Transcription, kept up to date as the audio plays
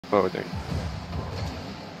Oh, dang.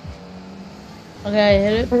 Okay, I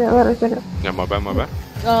hit it. Let it. Yeah, my bad.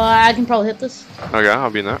 I can probably hit this. Okay, I'll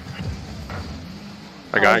be in that.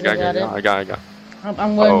 I got it.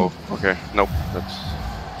 I'm going. Oh, okay. Nope. That's.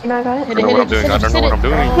 You know I got it? I don't know what I'm doing. I don't know what I'm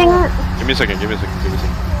doing. Oh. Give me a second.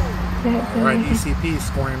 Alright, ECP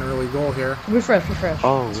scoring an early goal here. Refresh.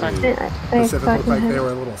 Oh, Pacific looked like they were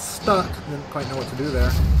a little stuck. Didn't quite know what to do there.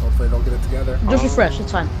 Hopefully they'll get it together. Just refresh.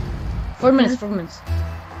 It's fine. 4 minutes.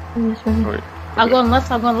 Wait. I'll go on left.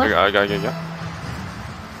 I got.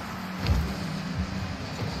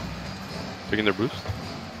 Taking their boost.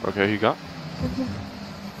 Okay, you got.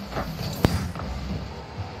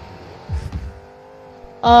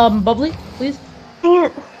 Bubbly, please. Dang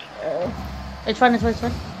it. It's fine.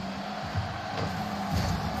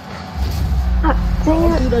 Oh, dang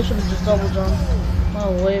it. Dude, I should have just double jumped.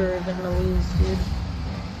 No way we're gonna lose, dude.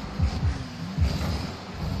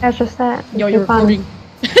 That's just that. Yo, you're recording.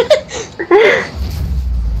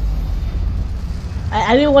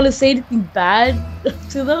 I didn't want to say anything bad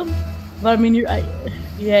to them, but I mean, yeah.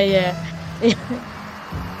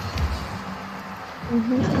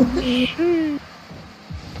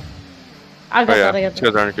 I got that. You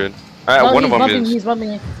guys aren't good. One of them is. He's bumping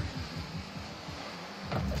me.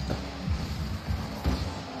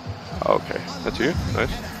 Okay, that's you. Nice.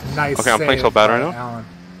 Nice. Okay, I'm playing so bad right now. Alan.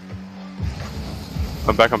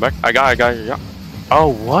 I'm back. I got. Oh,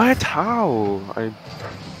 what? How? It's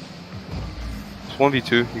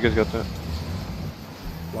 1v2. You guys got that.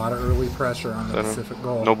 A lot of early pressure on the Pacific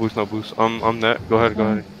goal. No boost. I'm net. Go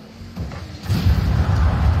ahead.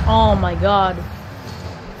 Oh my god.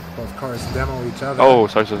 Both cars demo each other. Oh,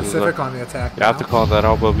 sorry. Pacific on the attack. You have to call that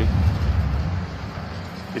out, Bubby.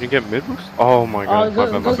 You didn't get mid boost? Oh my god. Go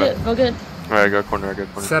get. Alright, I got corner.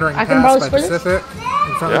 Centering pass by Pacific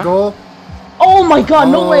in front of goal. Oh my god,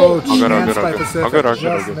 no way! I'm good.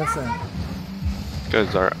 Just missing.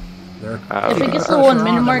 Guys are. If it gets to the 1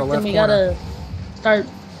 minute mark, then we gotta start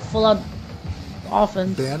full out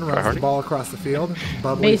offense. Ben runs the ball across the field.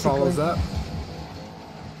 Bubbly follows up.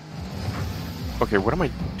 Okay, what am I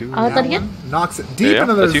doing? That again? Knocks it deep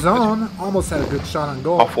into their zone. Almost had a good shot on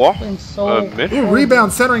goal. Off wall? Mid?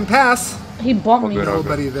 Rebound, centering pass. He bumped me.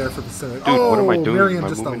 Nobody there for Pacific. Dude, what am I doing? Miriam My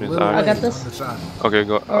just a movement is little out. I got late this. on the shot. Okay,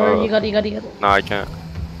 go. You got it. Nah, I can't.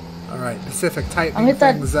 Alright, Pacific tightening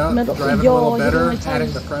things up, driving a little better,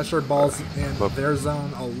 adding the pressure. Balls in their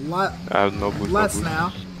zone a lot I have no boost. less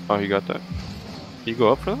now. Oh, you got that. You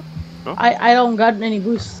go up for that? No? I don't got any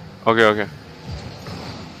boosts. Okay.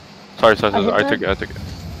 Sorry. I took it.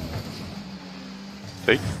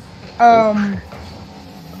 Take?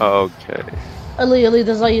 Okay. Ali,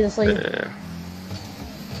 that's all you.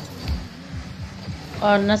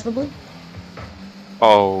 Yeah. Nice Bubbly?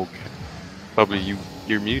 Oh, okay. Probably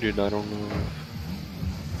you're muted, I don't know.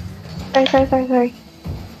 Sorry.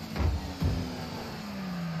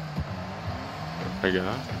 I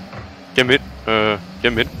got. Get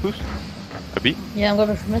mid, boost. A beat. Yeah, I'm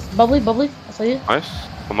going for miss. Bubbly, I saw you. Nice.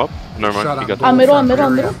 Come up. Never mind. You got that. I'm middle.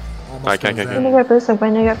 I can't. When you get boost,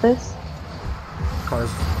 when you get boost. Cars.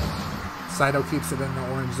 Saito keeps it in the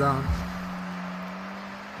orange zone.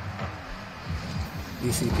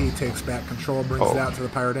 ECP takes back control, brings it out to the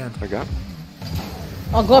pirate end. I got.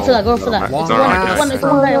 Oh, go for that. Long It's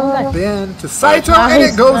one guy. Ben to Saito, and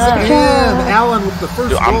it goes in. Alan with the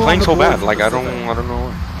first goal. I'm playing so bad. Like I don't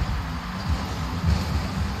know.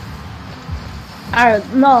 Alright,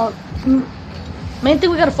 no. Main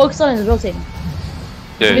thing we gotta focus on is rotating.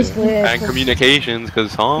 Yeah. And communications,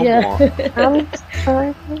 because some I'm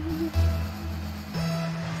sorry.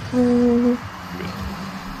 I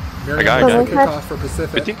got it. Kickoff for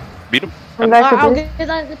Pacific. 15? Beat him. I'll get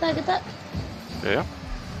that. Yeah.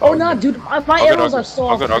 Oh no, dude, my arrows are so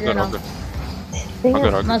off. I'm good.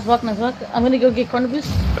 Nice block. I'm gonna go get corner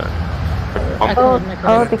boost.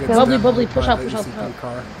 Bubbly, push out.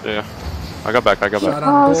 Yeah. I got back. Shot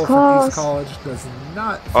on goal from East College does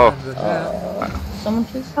not find the net. Someone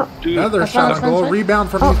please. Another shot on goal. Rebound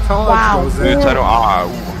from East College goes in.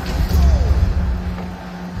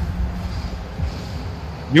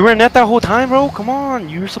 You were in net that whole time, bro. Come on,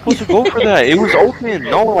 you were supposed to go for that. It was open.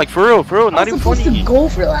 No, like for real, not even funny. Supposed to go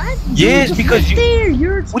for that? Yes, because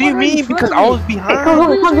you. What do you mean? Because I was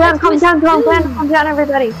behind. Calm down,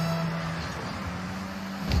 everybody.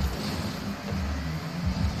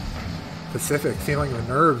 Pacific feeling the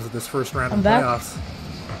nerves of this first round of playoffs.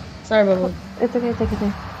 Sorry, Bubble. It's okay, take it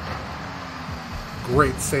easy.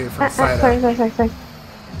 Great save from Saito. Sorry.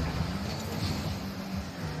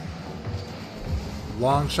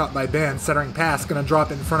 Long shot by Ben, centering pass, gonna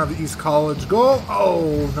drop in front of the East College goal.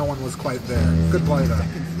 Oh, no one was quite there. Good play though.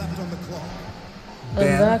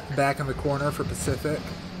 Ben back in the corner for Pacific.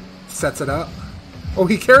 Sets it up. Oh,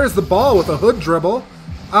 he carries the ball with a hood dribble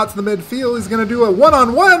out to the midfield. He's going to do a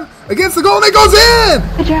one-on-one against the goal, and it goes in!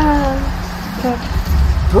 Good job. Good.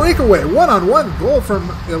 Breakaway, one-on-one goal from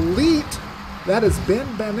Elite. That is Ben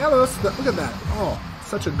Banelos. Look at that. Oh,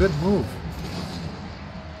 such a good move.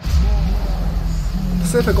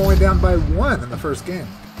 Pacific only down by 1 in the first game.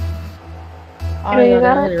 Oh, you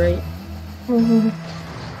got it right.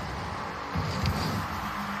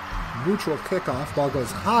 Neutral kickoff. Ball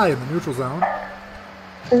goes high in the neutral zone.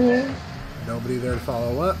 Nobody there to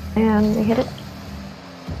follow up. And they hit it.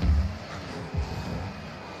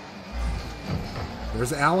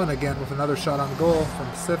 There's Allen again with another shot on goal from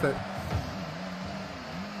Pacific.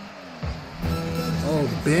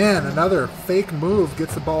 Oh, Ben, another fake move.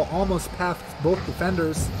 Gets the ball almost past both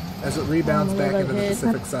defenders as it rebounds back into the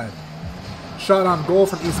Pacific side. Shot on goal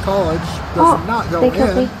from East College. Does not go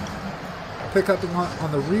in. Pick up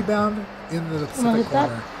on the rebound in the Pacific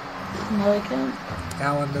corner. No, I can't.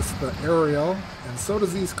 Allen missed the aerial, and so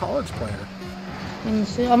does the East College player. Let me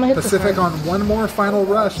see. I'm gonna hit Pacific on one more final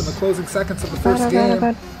rush in the closing seconds of the first game.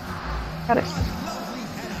 Got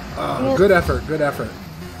it. Good effort, good effort.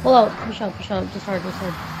 Pull out, push out, just hard,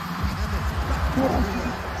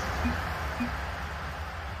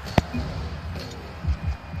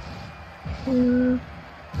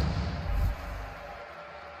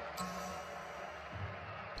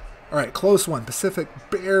 All right, close one. Pacific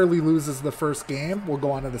barely loses the first game. We'll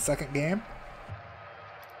go on to the second game.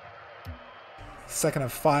 Second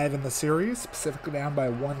of 5 in the series. Pacific down by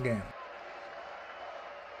 1 game.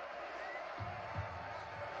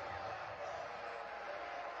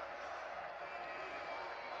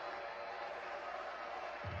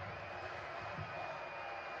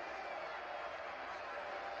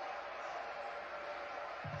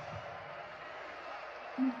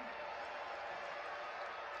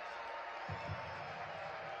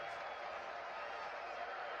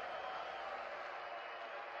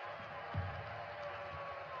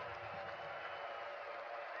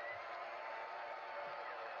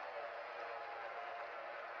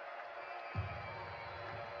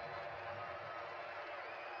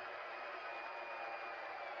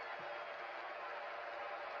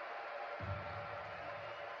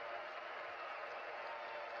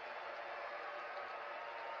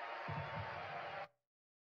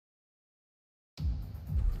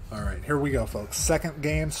 All right, here we go, folks. Second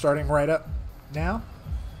game starting right up now.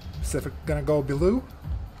 Pacific gonna go blue.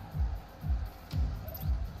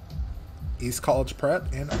 East College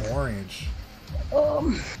Prep in orange.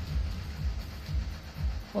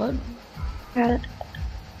 What? Got it.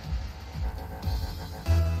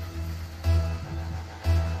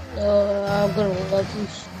 I'm gonna let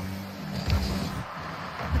loose.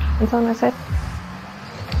 It's on my side.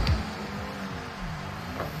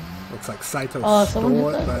 Looks like Saito stole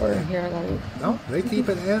it, but here, I got it. No, they keep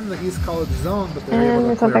it in the East College zone, but they're able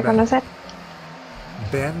to clear back on my side.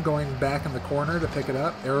 Ben going back in the corner to pick it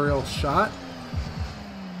up. Aerial shot.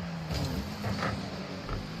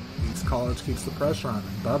 East College keeps the pressure on.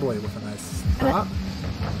 Bubbly with a nice stop.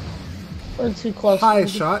 We're too close. High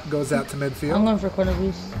shot goes out to midfield. I'm going for corner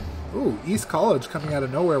boost. Ooh, East College coming out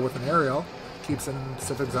of nowhere with an aerial. Keeps it in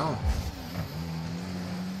Pacific zone.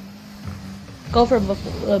 Go for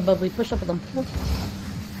Bubbly. Push up with them.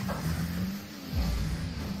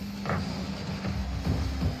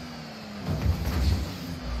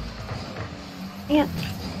 Yeah.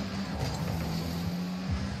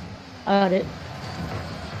 I got it.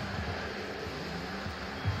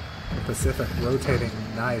 Pacific rotating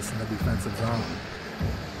nice in the defensive zone.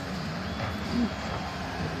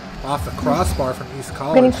 Off the crossbar from East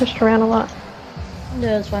College. Getting pushed around a lot.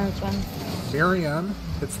 Yeah, it's fine, it's fine. Miriam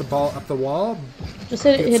hits the ball up the wall. Just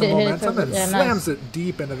hit it, momentum and yeah, slams nice. it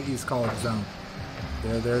deep into the East College zone.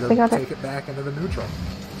 They're there to take it back into the neutral.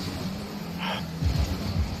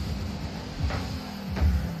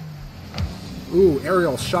 Ooh,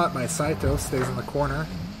 aerial shot by Saito. Stays in the corner.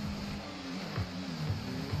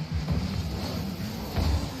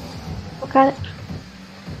 Got it.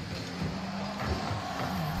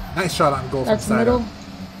 Nice shot on goal That's from Saito. middle.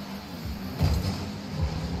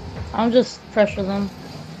 I'm just pressure them.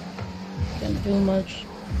 Can't do much.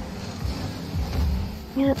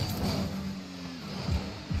 Yeah.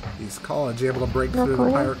 East College able to break through the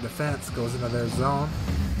Pirate defense. Goes into their zone.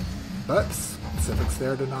 But Pacific's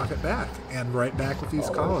there to knock it back. And right back with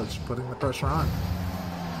East College, putting the pressure on.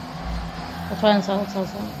 That's fine, it's out.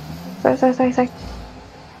 Sorry.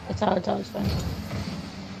 It's out, it's fine.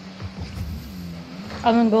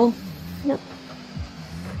 I'm in goal. Yep.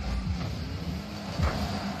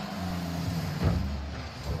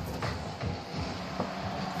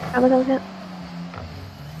 Come.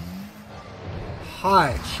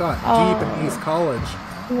 High shot deep in East College.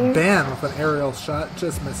 Ben with an aerial shot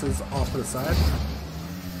just misses off to the side.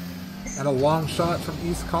 And a long shot from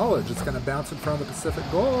East College. It's going to bounce in front of the Pacific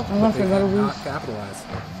goal, but they cannot capitalize.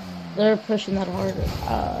 They're pushing that hard.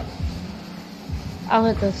 I'll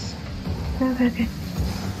hit this. Okay.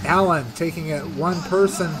 Allen taking it one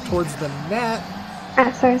person towards the net.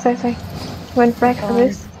 Sorry. Went back for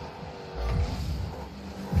this.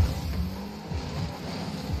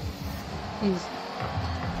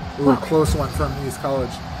 Ooh, close one from East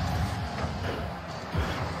College.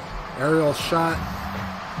 Aerial shot.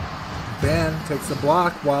 Ben takes the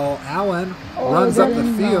block while Allen runs up the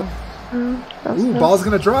field. Ooh, ball's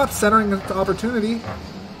going to drop, centering the opportunity.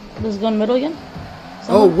 This is going middle again?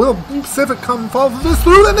 Oh, will Pacific come follow this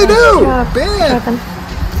through? And they do! Ben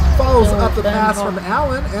follows up the pass from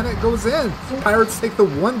Allen, and it goes in. Pirates take the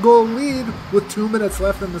 1-goal lead with 2 minutes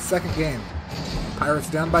left in the second game. Pirates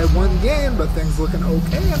down by 1 game, but things looking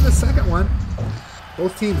okay in the second one.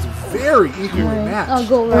 Both teams very equally matched. I'll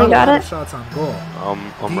go right. Got it. Shots on goal.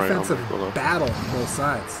 I'm Defensive right. battle on both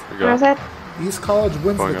sides. Where's it? East College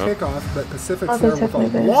wins the kickoff, but Pacific's there with a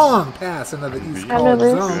Pacific. long pass into the East College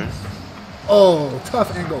zone. Oh,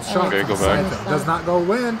 tough angle shot. Okay, from go back. Saito. Does not go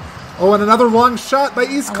in. Oh, and another long shot by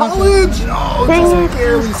East College. Oh, Dang just it,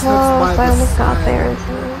 barely close. slips by the I almost got side there.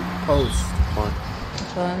 post.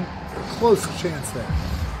 Fine. Close chance there.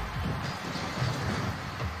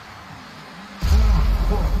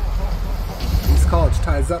 East College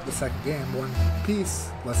ties up the second game, 1 piece,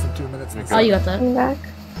 less than 2 minutes. In the Oh, you got Coming that.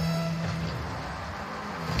 back.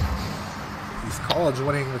 East College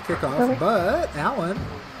winning the kickoff, but Allen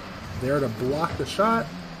there to block the shot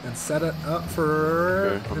and set it up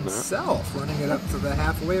for himself, running it up to the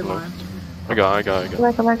halfway line. I got it. Go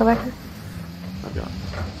back. I got it.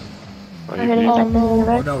 I'm hitting it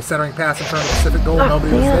back. Oh no, centering pass in front of the Pacific goal.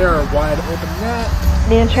 Nobody was there. A wide open net.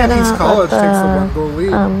 Dan trying to East College takes the 1-goal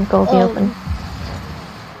lead. goal be open.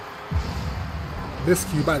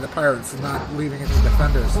 Miscue by the Pirates, not leaving any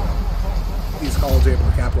defenders. East College able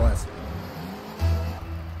to capitalize.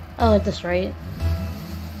 I like this right.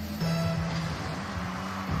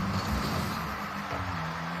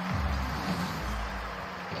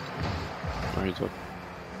 Oh, he's up.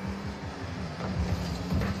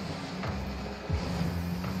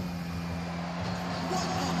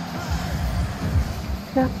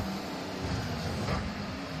 Yeah.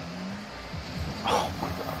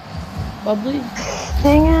 Bubbly.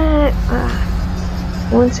 Dang it!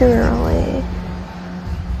 Went too early.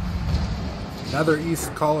 Another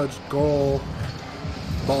East College goal.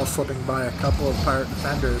 Ball slipping by a couple of Pirate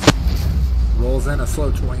defenders. Rolls in a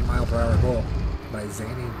slow 20-mile-per-hour goal by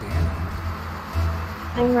Zany Danny.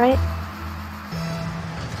 I'm right.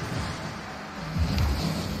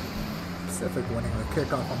 Pacific winning the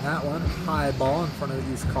kickoff on that one. High ball in front of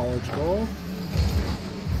the East College goal.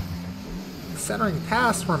 Centering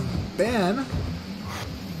pass from Ben.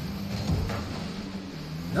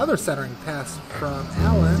 Another centering pass from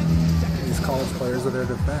Allen. These college players are there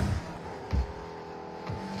to defend.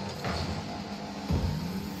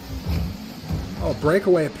 Oh,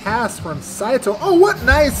 breakaway pass from Saito. Oh, what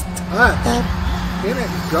nice touch. In it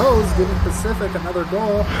goes, giving Pacific another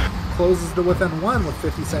goal. Closes to within 1 with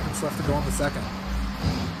 50 seconds left to go in the second.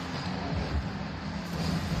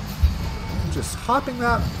 Just hopping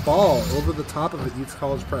that ball over the top of the East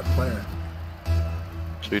College prep player.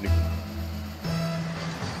 Cheating.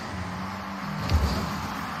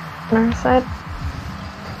 North side.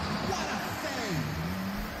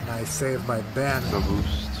 Nice save by Ben. No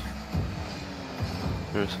boost.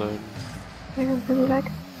 Your side. I'm coming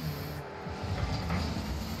back.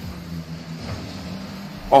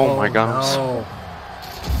 Oh my god. No.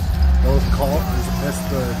 Both Coltons missed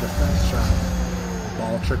the defense shot.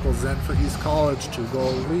 Ball trickles in for East College.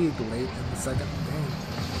 2-goal lead late in the second game.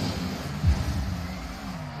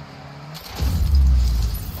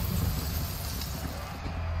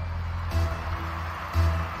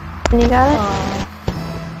 And you got it?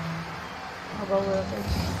 I'll go with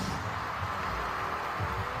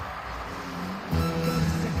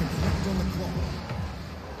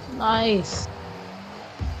it. Nice.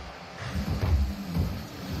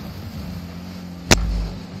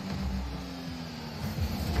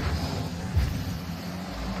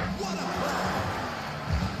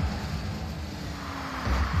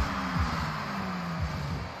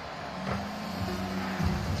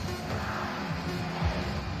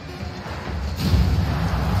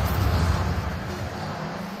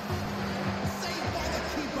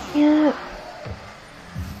 Yeah.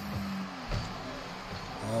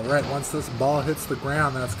 All right, once this ball hits the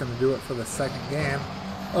ground, that's going to do it for the second game.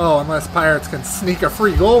 Oh, unless Pirates can sneak a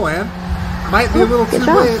free goal in. Might be a little too Good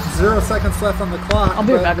job. late. 0 seconds left on the clock. I'll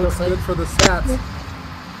be right but back real looks quick. good for the stats.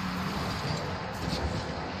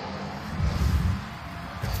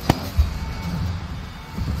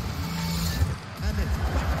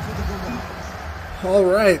 All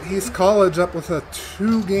right, East College up with a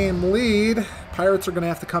 2-game lead. Pirates are going to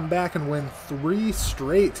have to come back and win 3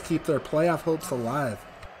 straight to keep their playoff hopes alive.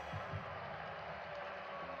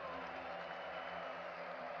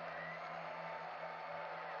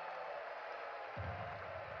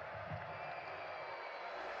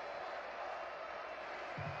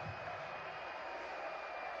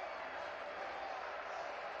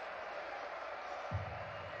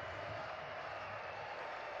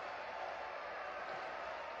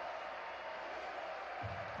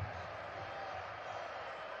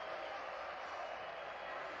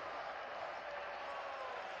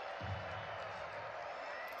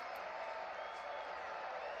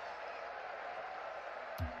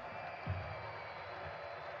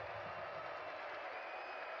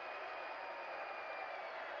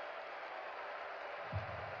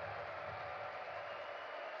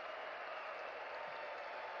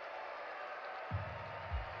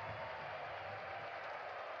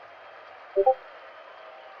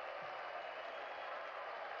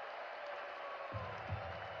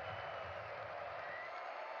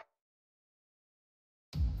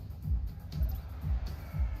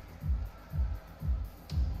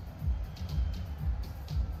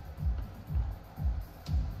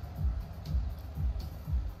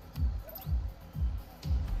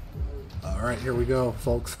 All right, here we go,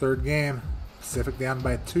 folks. 3rd game. Pacific down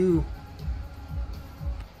by 2.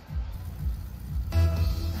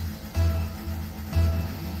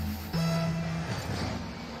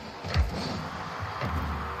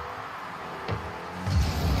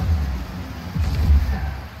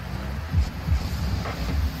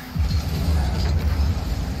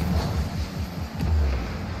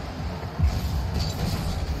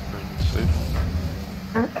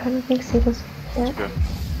 I don't think so. Was That's okay.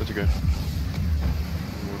 That's okay.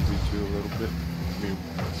 1v2 a little bit. I mean,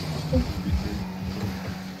 1v3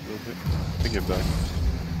 a little bit. Take it back.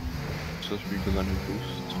 Just because I need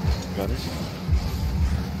boost. Got it?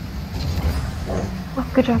 Oh,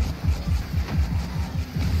 good job.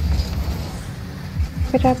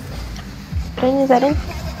 Good job. Is that in?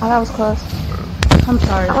 Oh, that was close. I'm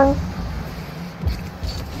sorry. That one.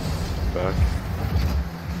 Back.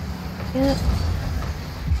 Yeah.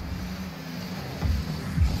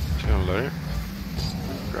 Just gonna let it.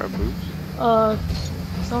 Grab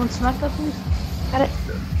boost. Someone smack that, please. Got it.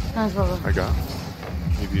 Nice, brother. I got.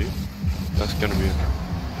 Maybe 8. That's gonna be it.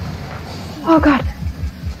 Oh god.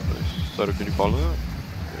 Nice. Sato, can you follow that?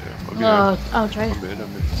 Yeah, I'll be there. I'll try. I'm in.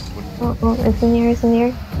 Oh, it's in here, it's in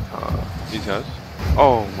here. These has.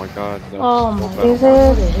 Oh my god. That Oh was so my bad. Is god.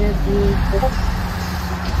 What a it? hit, dude.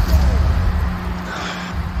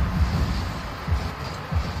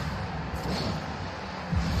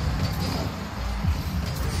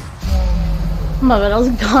 Oh my god, I was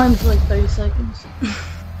gone for like 30 seconds.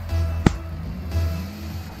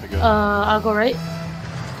 I got I'll go right.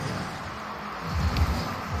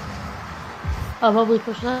 I'll probably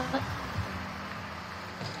push that.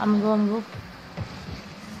 I'm gonna go.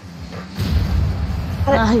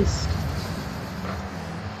 Nice.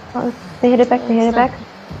 Oh, they hit it back, they hit it back.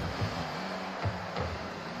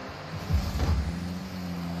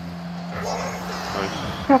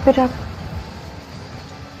 nice. Good job.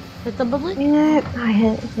 Hit the bubbly? Yeah, I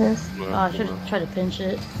hit this. Oh, I should have tried to pinch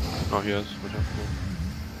it. Oh, he has. What happened?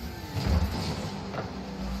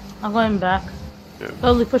 I'm going back. Yeah.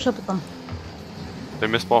 Bubbly, push up with them. They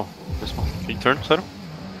missed ball. Missed ball. Can you turn, Sato?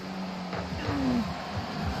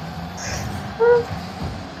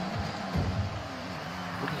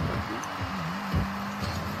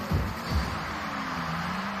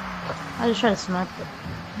 I just try to smack it.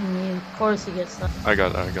 I mean, of course he gets that. I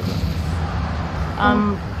got that. I got that.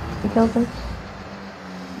 You killed him.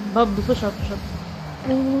 Bubbly, push up, push up.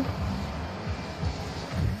 I'm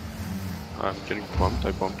getting bumped.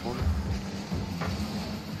 I bumped one.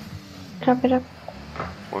 Drop it up.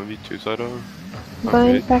 1v2 Sato.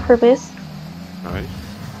 Going back for base. Nice.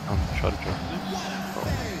 I'm trying to jump this.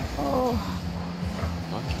 Oh.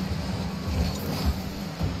 Not.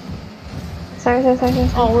 Sorry.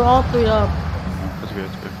 Oh, we're all 3 up. That's good.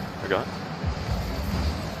 That's good. I got it.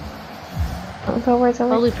 It's over, it's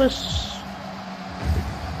over. Bubbly, push.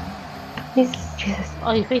 He's... Jesus.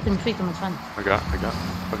 Oh, you faked him, it's fine. I got.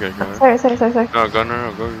 Okay, go ahead. Sorry. No,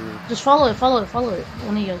 Gunner, go. Just follow it. One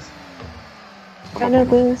of you guys. I have no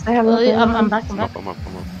boost, I have no boost. I'm back. I'm up.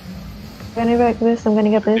 Gonna get boost, I'm gonna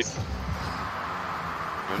get boost.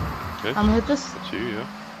 Yes. I'm gonna hit this. That's you, yeah.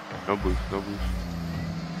 No boost, no boost.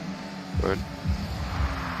 Go ahead.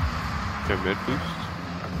 Okay, mid boost.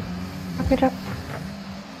 Okay, drop.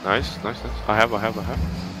 Nice. I have.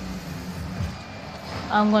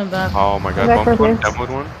 I'm going back. Oh my god, Back bump for one, boost. demoed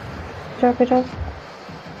one. Good job.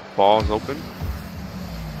 Ball's open.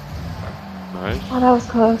 Nice. Oh, that was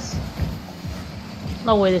close.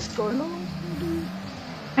 No way they scored. No.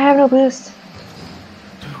 I have no boost.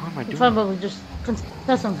 Dude, what am I It's doing? fine, but we just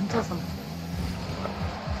contest them.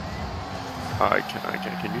 I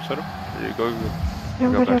can't. Can you set him? There you go.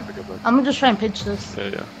 No, Go good back. job. I'm gonna just try and pitch this.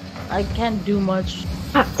 Yeah. I can't do much.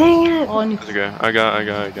 Ah, dang it. Oh, and That's okay. I got.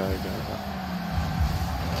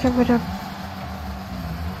 Good job.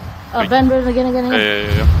 Ben again.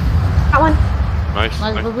 Yeah. Got one. Nice.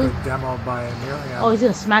 Good demo by Miriam. Oh, he's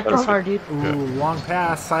gonna smack this hard, dude. Ooh, Yeah. long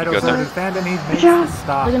pass. You Saito's got that? already defending. He makes job. the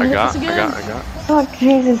stop. They're gonna hit this again. I got. Oh,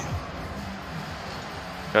 Jesus.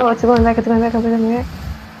 Gotcha. Oh, it's going back.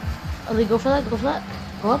 Oh, they go for that.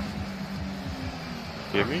 Go up.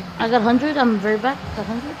 Give me. I got 100. I'm very back. Got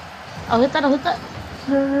 100. I'll hit that.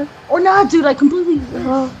 Uh, Or not, dude. I completely.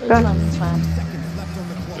 Oh, It's God. fine. It's fine.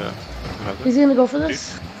 Yeah. You have He's that. gonna go for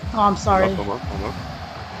this. Oh, I'm sorry. I'm up.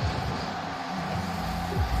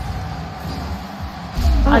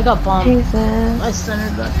 I got bombed. Jesus. I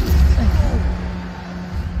centered that.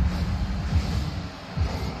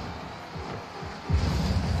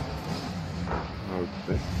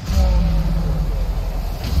 Okay.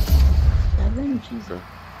 7. Jesus.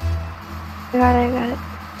 Okay. I got it.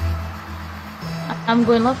 I'm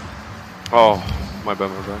going left. Oh, my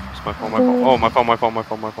bad. It's my fault. Oh, my fault.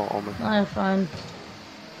 Oh my god. I'm fine.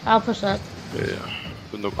 I'll push that. Yeah.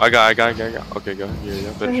 No, I got. Okay, go.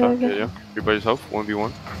 Yeah. Better shot. Yeah. You're by yourself.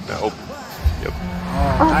 1v1. Yeah, open. Yep.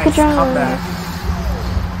 Oh, Oh, nice good job. comeback.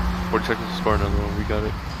 40 seconds to score another one. We got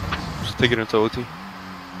it. Just take it into OT.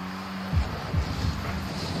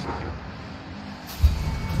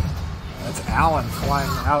 That's Allen flying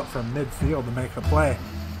out from midfield to make the play.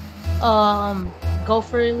 Go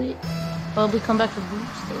for elite. Probably come back for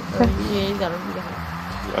boost. Yeah, you got it.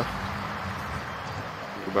 Yeah.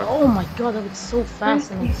 Go back. Oh my god, that was so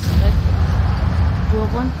fast and expected. 2-1.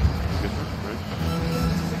 Good one,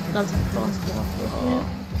 That's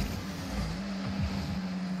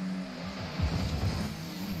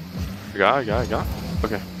yeah. I got.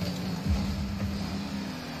 Okay.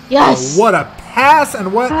 Yes! Oh, what a pass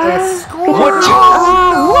and what a score! What?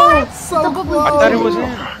 Oh, no, so Double close. I thought it was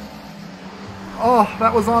in. Oh,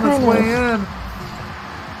 that was on its way in.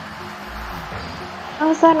 How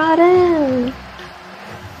is that not in?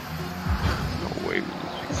 No way.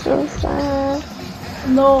 So sad.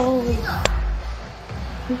 No.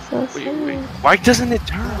 I'm so sad. Wait. Why doesn't it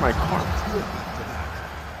turn my car?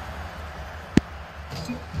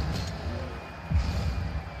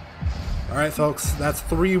 All right, folks, that's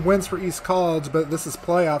 3 wins for East College, but this is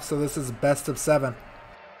playoffs, so this is best of 7.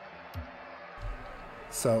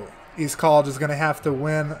 So East College is going to have to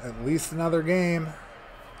win at least another game.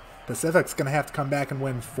 Pacific's going to have to come back and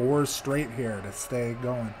win 4 straight here to stay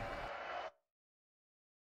going.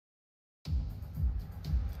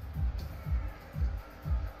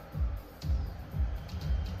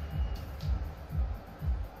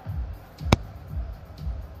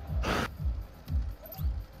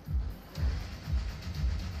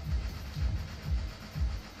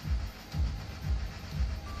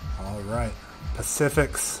 All right.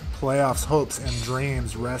 Pacific's playoffs hopes and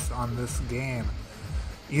dreams rest on this game.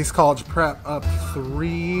 East College Prep up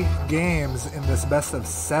 3 games in this best of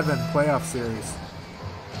 7 playoff series.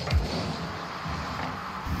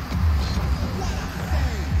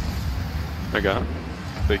 I got it.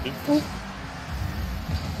 Taking.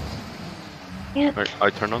 Yeah. I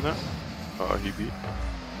turned on that. He beat.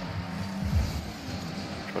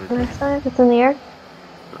 Try to Next time, it's in the air.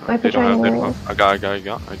 Might be they don't trying have. They to don't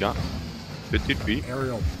have. I got. 15 feet.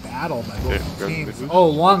 Aerial battle by Okay, both grab teams. the boost. Oh,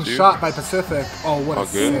 long Two. shot by Pacific. Oh, what Oh, a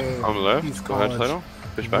good. save. I'm left. East Go ahead, College Saito.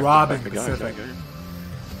 Fish back. robbing I got it. Pacific.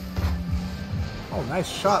 Oh, nice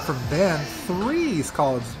shot from Ben. 3 East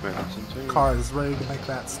College Man, that's insane. cars ready to make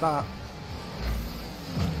that stop.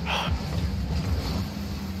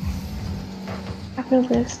 I feel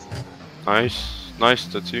this. Nice.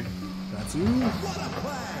 That's you. That's you.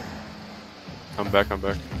 I'm back.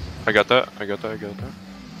 I got that.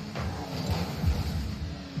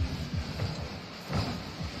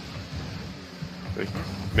 Thank you.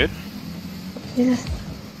 Mid. Jesus.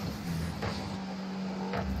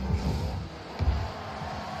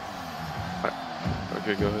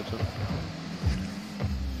 Okay, go ahead, son.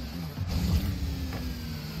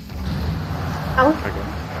 Oh, I got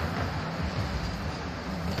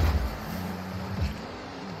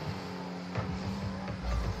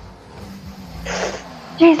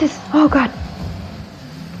Jesus! Oh god!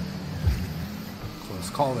 Close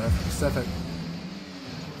call there for Pacific.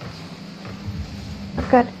 I'm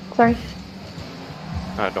good. Sorry.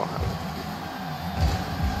 I don't have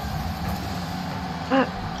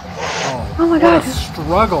Oh my what god! a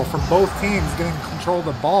struggle from both teams getting control of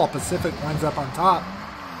the ball. Pacific winds up on top.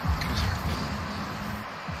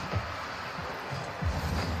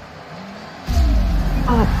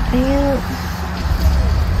 Oh, dang it.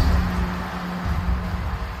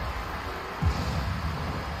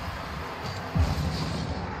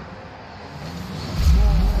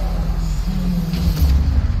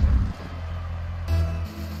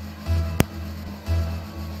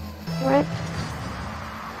 What?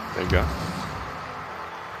 There you go.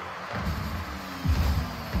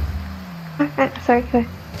 Sorry, good.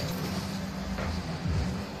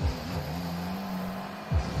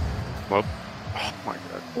 Come up. Oh my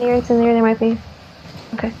god. Near it's in there, there might be.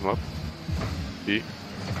 Okay. Come up. Eat.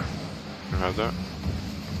 You have that?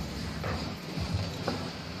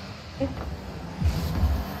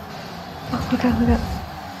 Oh, look out, look out.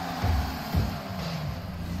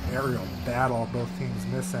 Aerial battle, both teams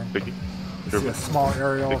missing. Biggie. You see a small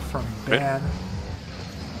aerial from Ben.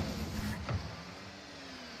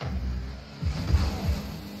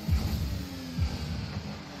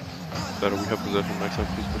 That we have possession next time,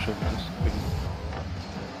 please push up this.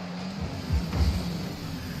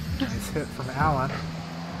 Nice hit from Allen.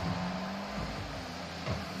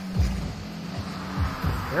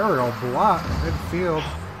 Aerial block midfield.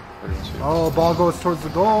 I didn't see it. Oh, ball goes towards the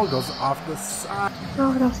goal, goes off the side.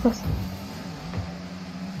 Oh, that was close.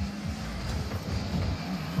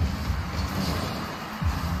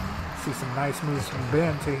 See some nice moves from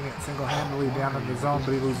Ben, taking it single-handedly down in the zone,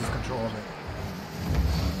 but he loses control of it.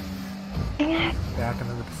 Back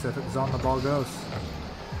into the Pacific zone, the ball goes.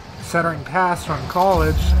 Centering pass from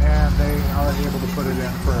College, and they are able to put it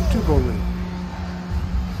in for a 2-goal lead.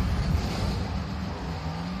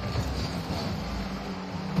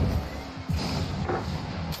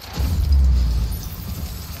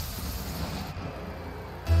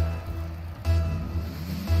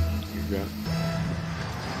 You got it.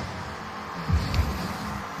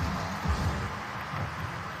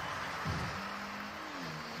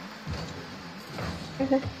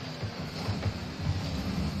 Okay.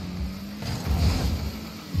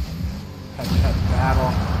 Head-to-head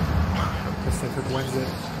battle. Pacific wins it.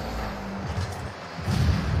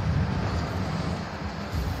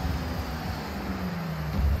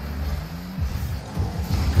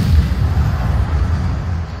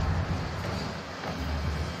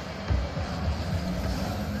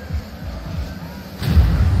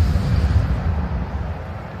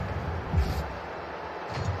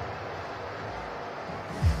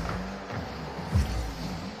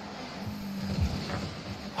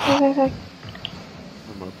 Okay.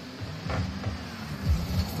 I'm up.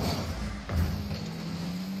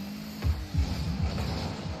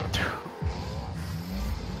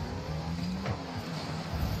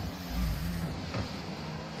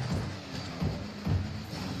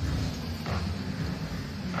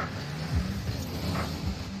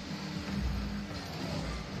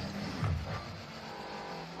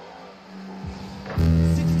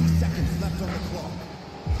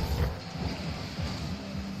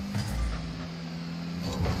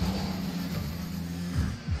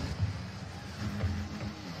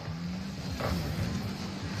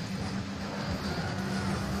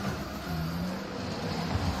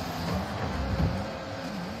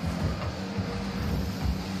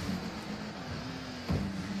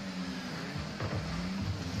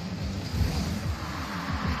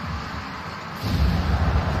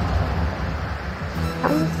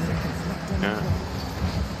 Yeah.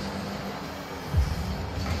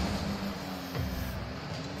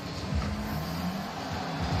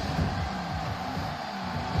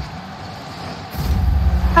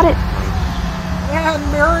 Got it. And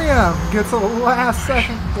Miriam gets a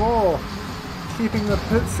last-second goal, keeping the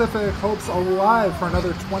Pacific hopes alive for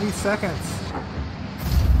another 20 seconds.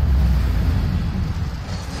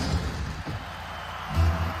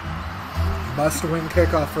 Must-win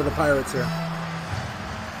kickoff for the Pirates here.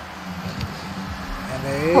 And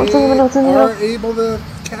they are able to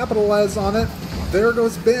capitalize on it. There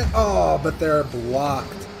goes Ben. Oh, but they're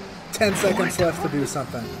blocked. 10 seconds left to do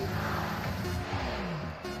something.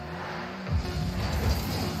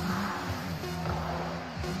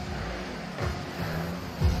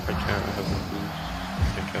 I can't, I have one boost.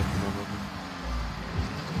 Can't catch them on them.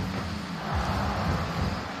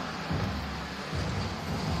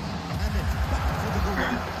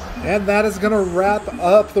 And that is going to wrap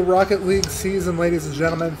up the Rocket League season, ladies and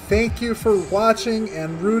gentlemen. Thank you for watching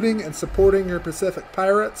and rooting and supporting your Pacific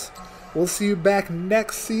Pirates. We'll see you back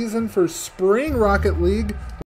next season for Spring Rocket League.